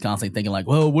parents constantly thinking like,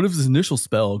 well, what if his initials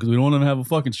spell? Because we don't want him to have a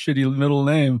fucking shitty middle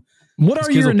name. What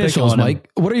are your initials, Mike?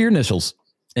 What are your initials?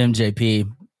 MJP.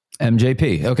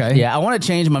 MJP. Okay. Yeah, I want to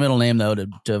change my middle name though to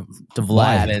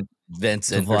Vlad.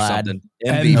 Vincent Vlad. or something.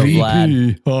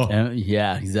 MVP. Oh.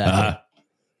 Yeah, exactly.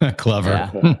 Clever.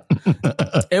 Yeah.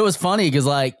 It was funny because,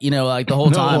 like, you know, like the whole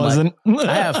time, it wasn't. Like,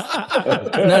 I have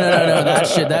no.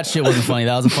 That shit wasn't funny.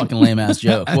 That was a fucking lame ass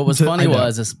joke. What was funny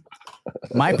was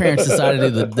my parents decided to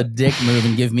do the dick move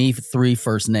and give me 3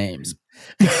 first names.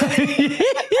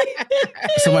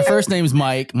 So my first name's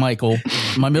Michael.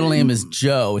 My middle name is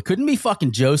Joe. It couldn't be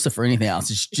fucking Joseph or anything else.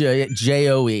 It's Joe.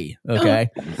 Okay.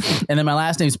 And then my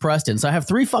last name's Preston. So I have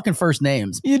 3 fucking first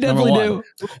names. You definitely do.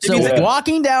 So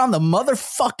walking down the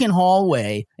motherfucking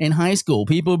hallway in high school,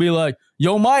 people would be like,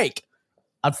 yo, Mike.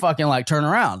 I'd fucking like turn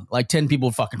around. Like 10 people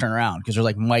would fucking turn around because there's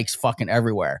like Mikes fucking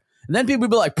everywhere. And then people would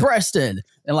be like, Preston.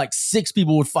 And like 6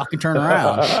 people would fucking turn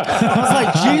around. I was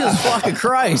like, Jesus fucking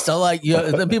Christ. I like, yeah.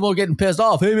 Then people were getting pissed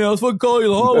off. Hey man, I was fucking calling you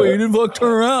the hallway. You didn't fucking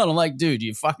turn around. I'm like, dude,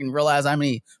 you fucking realize how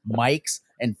many Mikes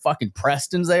and fucking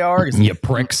Prestons they are? You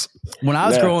pricks. When I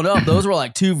was growing up, those were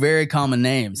like 2 very common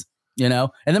names, you know?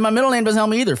 And then my middle name doesn't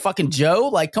help me either. Fucking Joe.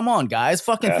 Like, come on, guys.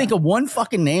 Fucking think of one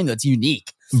fucking name that's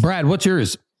unique. Brad, what's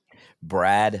yours?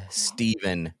 Brad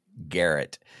Stephen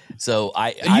Garrett. So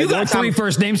you got 3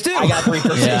 first names too. I got 3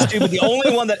 first names too, but the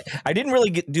only one that I didn't really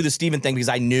do the Steven thing because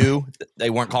I knew they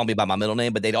weren't calling me by my middle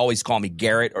name, but they'd always call me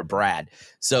Garrett or Brad.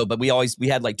 So, but we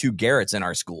had like 2 Garretts in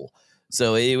our school.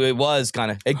 So it was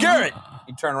kind of, hey, Garrett.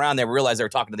 You turn around there, realize they were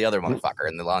talking to the other motherfucker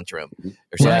in the lunchroom.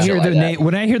 When I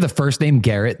hear the first name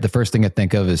Garrett, the first thing I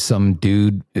think of is some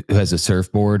dude who has a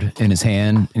surfboard in his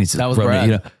hand, and he's that was Brad.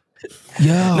 You know,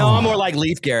 yo. No, I'm more like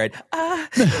Leaf Garrett.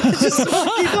 Just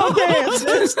keep on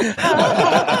dancing.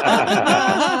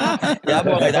 Yeah, I'm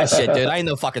more like that shit, dude. I ain't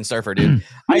no fucking surfer, dude.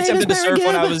 I attempted to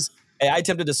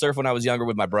surf when I was younger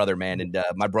with my brother, man, and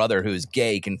my brother, who's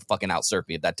gay, can fucking outsurf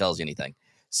me if that tells you anything.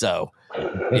 So,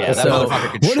 yeah, that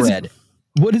motherfucker could shred.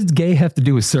 What does gay have to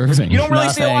do with surfing? You don't really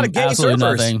see a lot of gay surfers.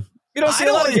 Nothing. You don't see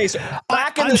a lot of gay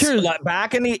surfers.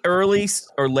 Back in the early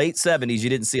or late 70s, you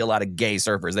didn't see a lot of gay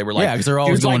surfers. They were like, because they're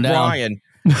always going like down. Brian.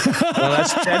 Well,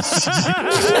 that's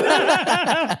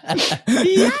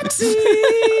See,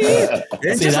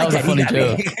 that was a funny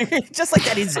joke. Just like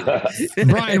that is it.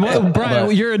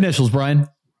 Brian, your initials, Brian.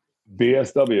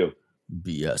 BSW.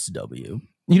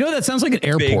 You know, that sounds like an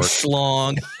airport. Big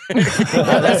schlong.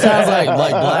 That sounds like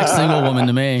black single woman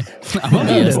to me. I'm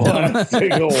a Black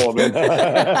single woman.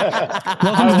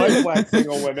 I like black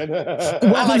single women.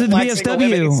 Welcome to the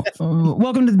BSW.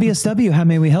 Welcome to the BSW. How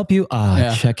may we help you?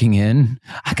 Checking in.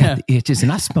 I got the itches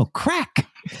and I smoke crack.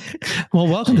 Well,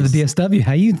 welcome to the BSW.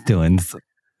 How you doing,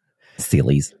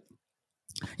 Steelies?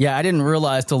 Yeah, I didn't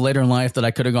realize till later in life that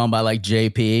I could have gone by like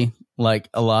JP, like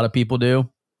a lot of people do.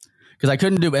 Because I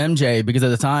couldn't do MJ because at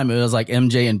the time it was like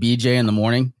MJ and BJ in the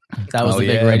morning. That was the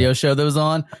big radio show that was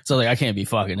on. So like I can't be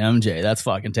fucking MJ. That's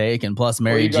fucking taken. Plus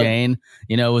Mary Jane,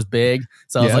 was big.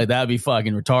 So I was like, that'd be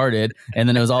fucking retarded. And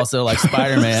then it was also like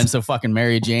Spider-Man. So fucking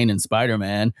Mary Jane and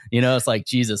Spider-Man. It's like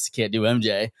Jesus, can't do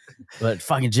MJ. But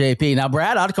fucking JP. Now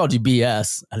Brad, I'd have called you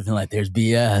BS. I'd have been like, there's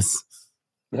BS.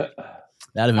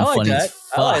 That'd have been funny as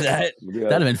fuck. I like that.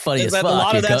 That'd have been funny as fuck. A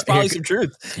lot of that's probably some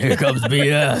truth. Here comes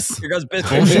BS. Here comes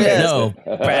BS. No,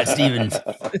 Brad Stevens.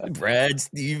 Brad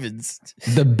Stevens.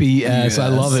 The BS. Yes. I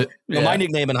love it. Well, my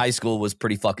nickname in high school was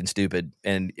Pretty Fucking Stupid,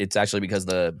 and it's actually because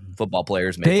the football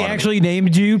players made They fun actually of me.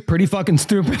 named you Pretty Fucking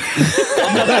Stupid.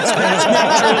 That's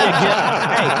naturally a given.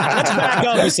 Hey, let's back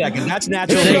up a second. That's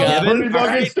naturally a given. Pretty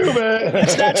fucking stupid.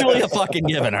 It's naturally a fucking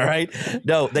given, all right?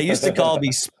 No, they used to call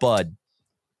me Spud.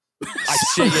 I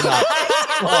shit you not.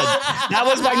 Spud. That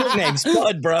was my nickname,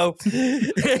 Spud, bro.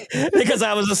 Because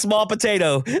I was a small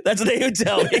potato. That's what they would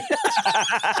tell me.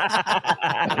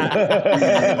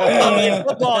 In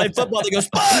football, they go,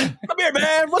 Spud, come here,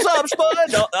 man. What's up,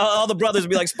 Spud? All the brothers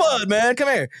would be like, Spud, man, come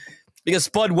here. Because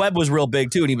Spud Webb was real big,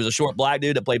 too, and he was a short black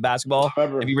dude that played basketball.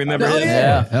 If you remember him.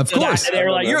 Yeah, of course. And they were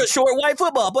like, you're a short white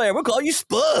football player. We'll call you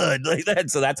Spud. Like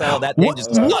that. So that's how that name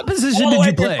just What position did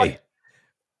you play?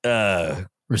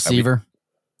 Receiver.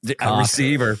 A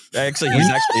receiver. Actually, he's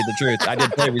actually the truth. I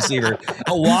did play receiver.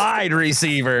 A wide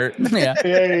receiver. Yeah.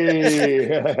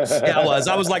 Yeah, I was.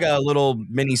 I was like a little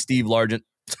mini Steve Largent,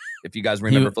 if you guys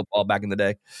remember football back in the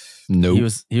day. No,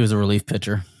 he was a relief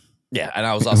pitcher. Yeah, and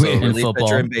I was also a relief football.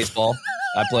 pitcher in baseball.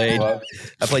 I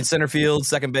played center field,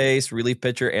 second base, relief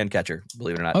pitcher, and catcher.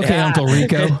 Believe it or not. Okay, Uncle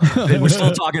Rico. We're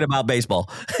still talking about baseball.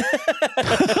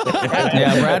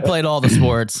 Yeah, Brad played all the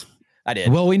sports. I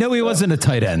did. Well, we know he wasn't a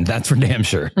tight end. That's for damn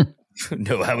sure.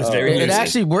 No, I was very. It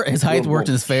actually worked. His height worked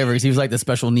in his favor because he was like the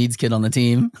special needs kid on the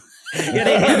team. Yeah,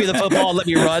 they hand me the football and let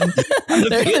me run.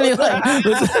 They're gonna be like,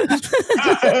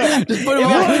 just put him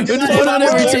on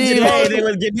every team. Hey, they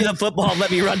would give me the football and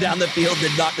let me run down the field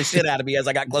and knock the shit out of me as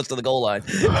I got close to the goal line.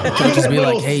 Just be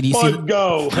like, hey, do you see?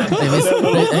 Go.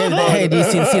 Hey, do you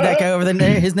see that guy over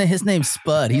there? His name's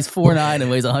Spud. He's 4'9"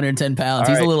 and weighs 110 pounds.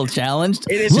 He's a little challenged.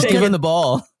 Just give him the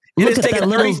ball. It has taken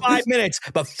 35 minutes,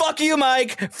 but fuck you,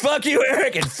 Mike. Fuck you,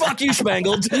 Eric, and fuck you,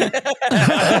 Shmangled.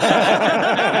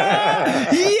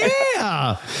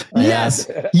 Yeah. Yes.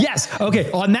 Okay.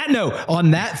 On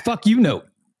that fuck you note.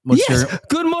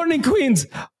 Good morning, Queens.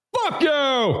 Fuck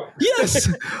you. Yes.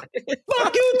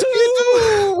 Fuck you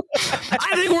too.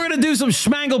 I think we're gonna do some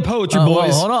Shmangled poetry, boys.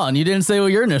 Well, hold on. You didn't say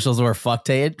what your initials were. Fuck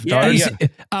Tate.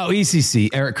 ECC.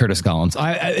 Eric Curtis Collins.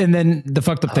 And then the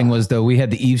fucked up thing was though we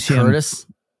had the Eve Sham.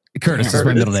 Curtis is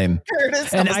my middle name.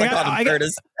 Curtis. And I got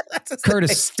Curtis.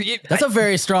 Curtis. That's a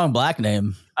very strong black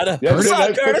name. Yeah, Curtis.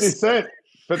 that's 50 Cent.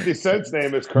 50 Cent's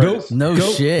name is Curtis.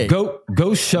 Shit.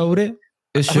 Go show it.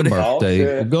 It's your birthday.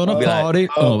 We're gonna party.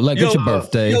 It's your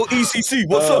birthday. Yo, ECC,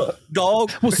 what's up,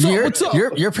 dog? What's up?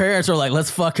 Your parents are like, let's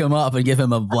fuck him up and give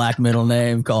him a black middle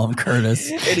name. Call him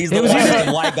Curtis. And he's the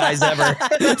whitest white guys ever.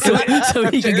 so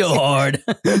he can go hard.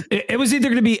 It was either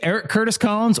going to be Eric Curtis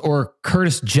Collins or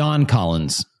Curtis John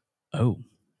Collins. Oh.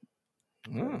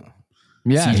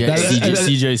 Yeah.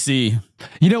 CJC.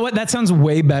 You know what? That sounds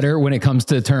way better when it comes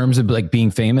to terms of like being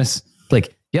famous.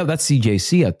 Like, yeah, that's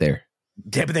CJC out there.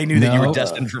 Yeah, but they knew that you were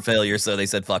destined for failure, so they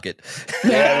said fuck it.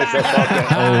 Yeah, they said fuck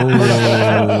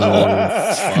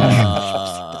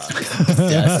it.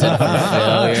 Destined for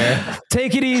failure.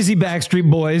 Take it easy,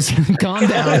 Backstreet Boys. Calm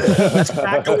down. Let's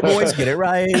back up, boys. Get it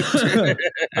right. All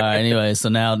right, anyway, so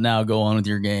now go on with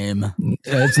your game.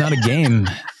 It's not a game.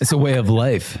 It's a way of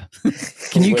life.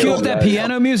 Can you cue up that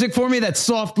piano music for me? That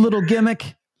soft little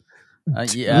gimmick?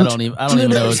 Yeah, I don't even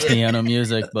know it's piano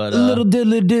music, but little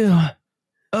diddly do.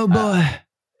 Oh boy.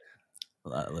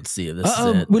 Let's see if this is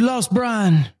it. We lost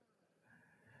Brian.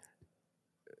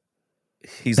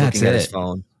 He's looking at his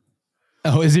phone.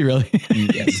 Oh, is he really?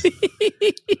 Yes.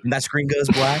 And that screen goes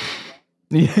black.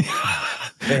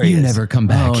 There he is. Never come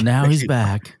back. Oh, now he's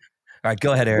back. All right,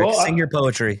 go ahead, Eric. Sing your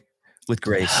poetry with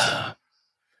grace.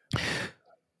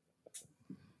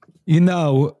 You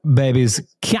know, babies,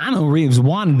 Keanu Reeves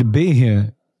wanted to be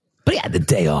here, but he had the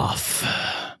day off.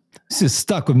 This is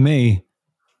stuck with me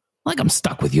like I'm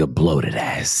stuck with your bloated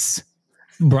ass.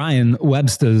 Brian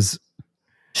Webster's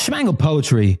Shmangled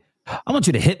poetry. I want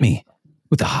you to hit me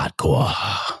with the hardcore.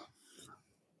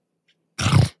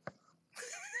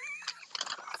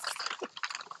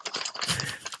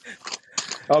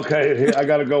 Okay, I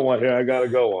gotta go on here.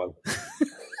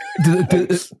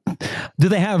 Do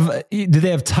they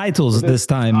have titles this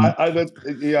time?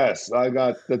 Yes, I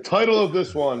got the title of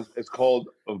this one is called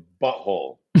a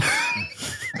Butthole.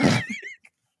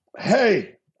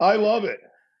 Hey, I love it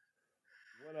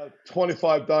when a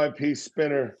 25 dime piece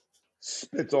spinner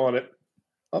spits on it.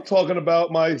 I'm talking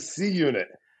about my C unit.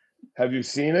 Have you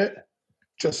seen it?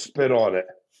 Just spit on it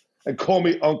and call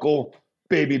me Uncle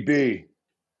Baby B.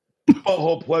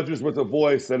 Butthole pleasures with a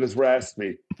voice that is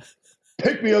raspy.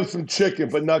 Pick me up some chicken,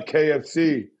 but not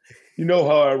KFC. You know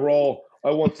how I roll. I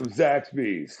want some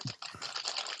Zaxby's.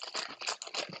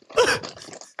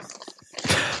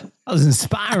 That was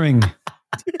inspiring.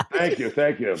 Thank you.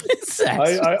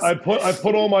 I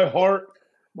put all my heart,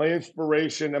 my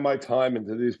inspiration, and my time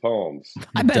into these poems.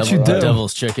 I bet you do.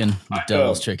 Devil's chicken.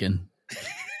 Chicken.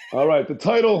 All right, the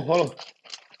title. Hold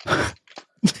on.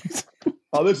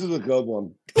 Oh, this is a good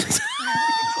one. The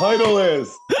title is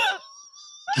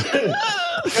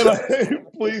Can I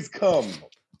please come?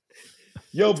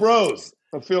 Yo, bros,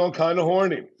 I'm feeling kind of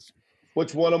horny.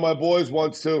 Which one of my boys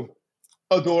wants to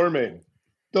adore me?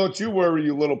 Don't you worry,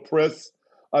 you little priss.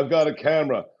 I've got a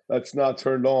camera that's not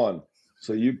turned on,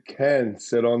 so you can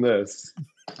sit on this.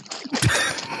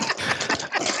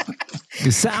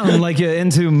 You sound like you're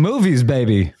into movies,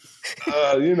 baby.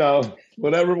 You know,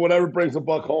 whatever brings a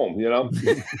buck home, you know?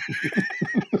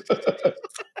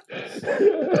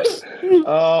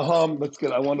 Let's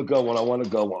get, I want to go one.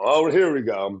 Oh, here we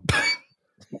go.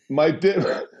 my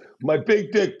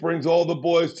big dick brings all the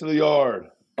boys to the yard.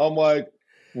 I'm like,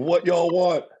 what y'all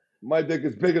want? My dick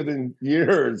is bigger than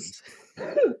yours. I'm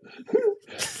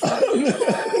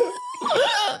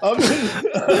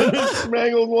the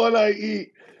Shmangled one I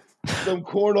eat. Some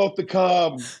corn off the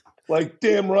cob. Like,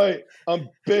 damn right, I'm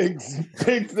big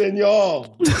than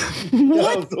y'all.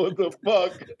 What? So what the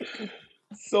fuck?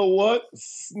 So what?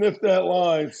 Sniff that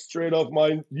line straight off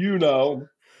my,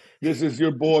 this is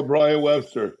your boy, Brian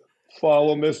Webster.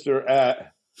 Follow Mr.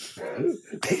 at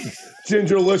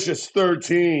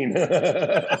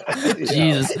Gingerlicious13.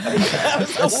 Jesus.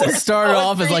 It started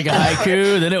off as like a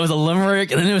haiku, then it was a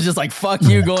limerick, and then it was just like, fuck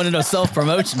you, going into a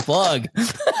self-promotion plug.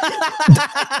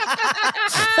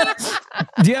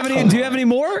 Do you have any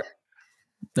more?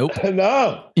 Nope.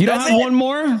 No. You don't have one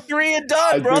more? 3 and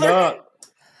done, brother.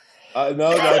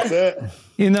 No, that's it.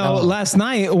 Last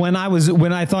night when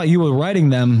I thought you were writing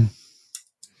them,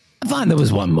 I thought there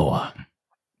was one more.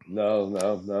 No.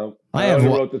 I only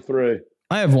wrote the 3.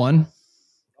 I have one.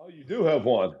 Oh, you do have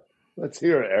one. Let's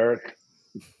hear it, Eric.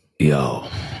 Yo.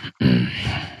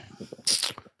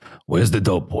 Where's the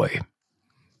dope boy?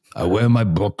 I wear my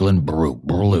Brooklyn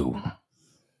blue.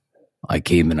 I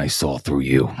came and I saw through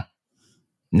you.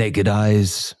 Naked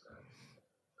eyes.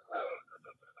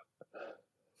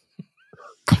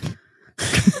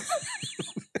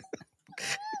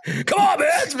 Come on,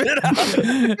 man. Spit it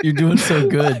out. You're doing so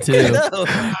good, too.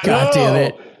 God damn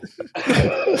it.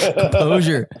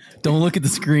 Composure. Don't look at the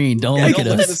screen. Don't look at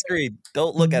the screen.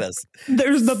 Don't look at us.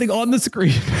 There's nothing on the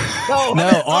screen.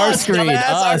 No, our screen.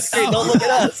 Our screen. Don't look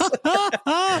at us.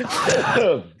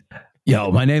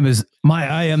 Yo, I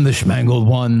am the Shmangled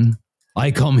one.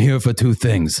 I come here for 2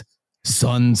 things.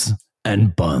 Sons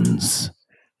and buns.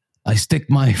 I stick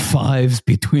my 5s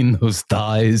between those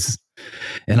thighs,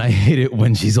 and I hate it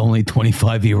when she's only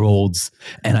 25-year-olds,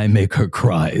 and I make her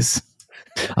cries.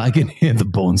 I can hear the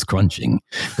bones crunching,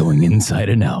 going inside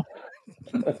and out.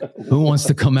 Who wants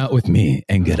to come out with me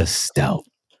and get a stout?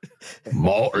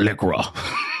 Malt liquor. I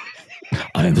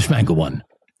am the Shmangled one.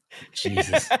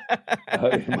 Jesus.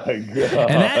 Oh, my God.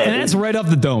 And that's right off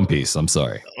the dome piece. I'm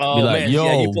sorry. Oh, be like,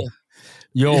 man,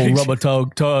 yo, rubber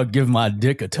tug, give my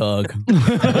dick a tug.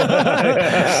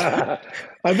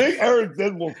 I think Eric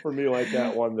did one for me like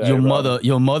that one day. Your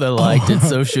mother liked it,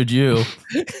 so should you.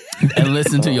 And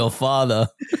listen to your father.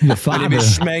 Your My name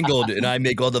is Shmangled, and I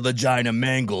make all the vagina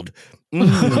mangled. Shit,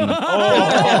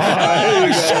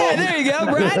 there you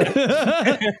go, Brad.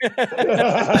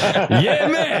 Yeah,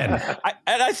 man.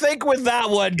 I think with that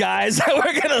one, guys,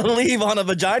 we're going to leave on a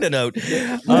vagina note.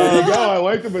 There you go. I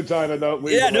like the vagina note.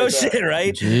 Shit,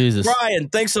 right? Jesus. Brian,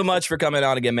 thanks so much for coming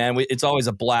on again, man. It's always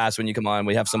a blast when you come on.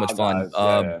 We have so much fun.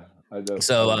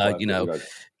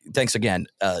 Thanks again.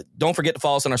 Don't forget to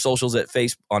follow us on our socials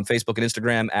on Facebook and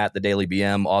Instagram at The Daily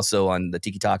BM. Also on the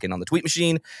Tiki Talk and on the Tweet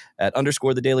Machine at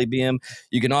 _ The Daily BM.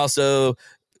 You can also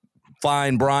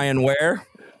find Brian where?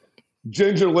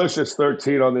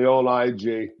 Gingerlicious13 on the old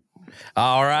IG.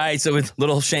 All right. So with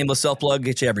little shameless self-plug,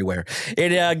 get you everywhere.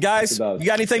 And guys, you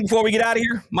got anything before we get out of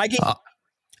here? Mikey?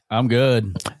 I'm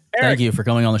good. Eric. Thank you for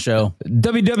coming on the show.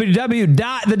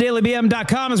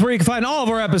 www.thedailybm.com is where you can find all of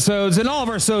our episodes and all of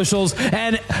our socials.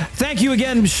 And thank you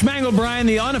again, Shmangled Brian,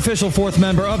 the unofficial 4th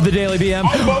member of the Daily BM.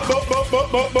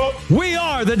 We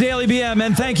are the Daily BM,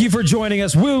 and thank you for joining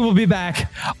us. We will be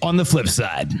back on the flip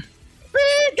side.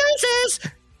 Deuces.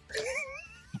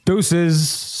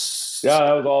 Deuces. Yeah,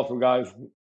 that was awesome, guys.